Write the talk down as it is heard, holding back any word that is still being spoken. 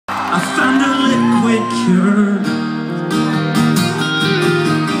found a liquid cure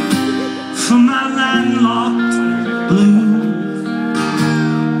for my landlocked blue.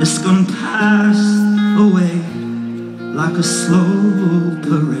 It's gonna pass away like a slow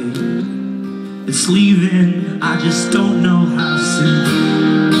parade. It's leaving, I just don't know how soon.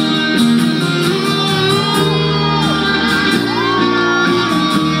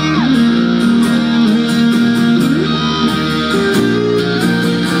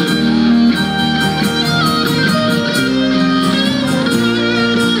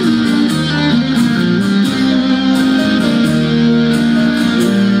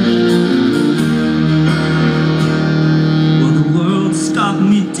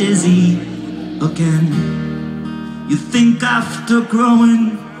 Dizzy again. You think after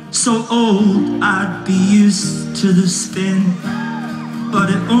growing so old I'd be used to the spin, but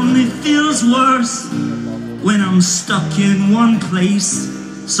it only feels worse when I'm stuck in one place.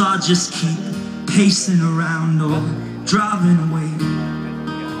 So I just keep pacing around or driving away.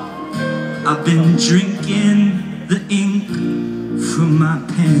 I've been drinking the ink from my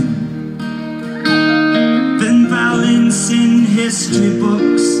pen, been balancing history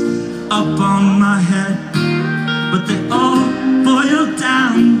books up on my head, but they all boil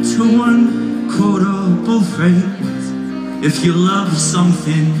down to one quotable phrase: if you love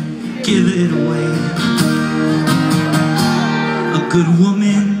something, give it away. A good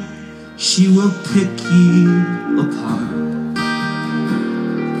woman, she will pick you apart.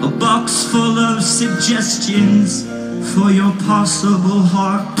 A box full of suggestions for your possible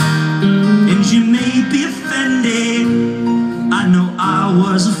heart. And you may be offended, I know I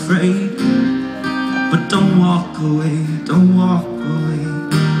was afraid, but don't walk away, don't walk away.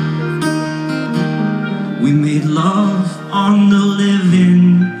 We made love on the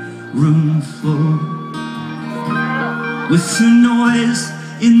living room floor, with the noise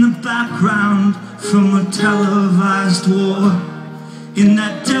in the background from a televised war. In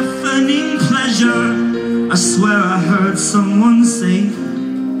that deafening pleasure, I swear I heard someone say,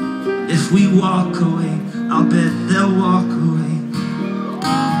 if we walk away, I'll bet they'll walk away.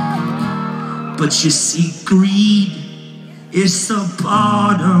 But you see, greed is a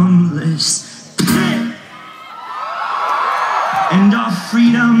bottomless pit, and our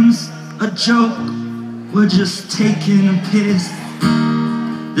freedom's a joke, we're just taking a piss.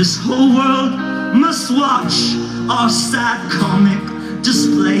 This whole world must watch our sad comic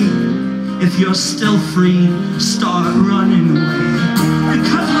display. If you're still free, start running away,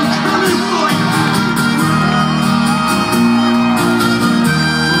 because we're coming for you.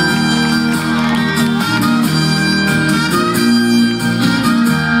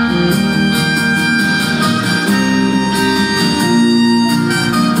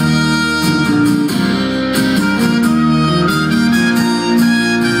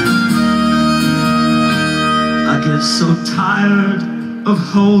 I get so tired of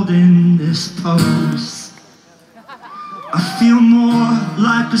holding this pose. I feel more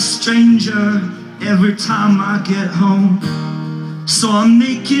like a stranger every time I get home. So I'm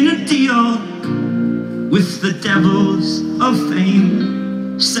making a deal with the devils of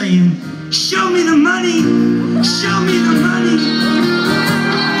fame, saying, show me the money, show me the money.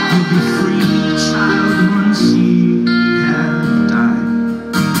 You'll be free, child, once you have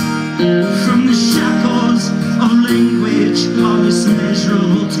died from the shackles of language, all this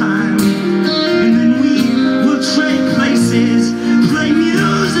measurable time. And then we will trade places, play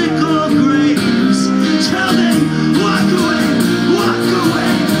musical graves. Tell them, walk away, walk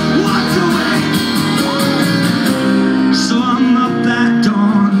away, walk away. So I'm up at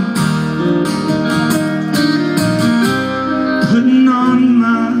dawn, putting on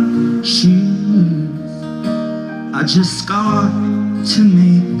my shoes. I just got to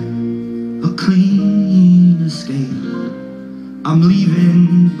make a clean escape. I'm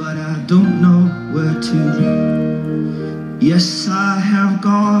leaving, but I don't know where to. Yes, I have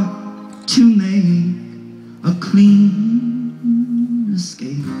got to make a clean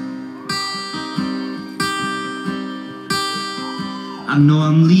escape. I know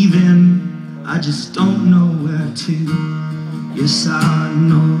I'm leaving, I just don't know where to. Yes, I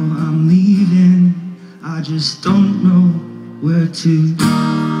know I'm leaving, I just don't know where to.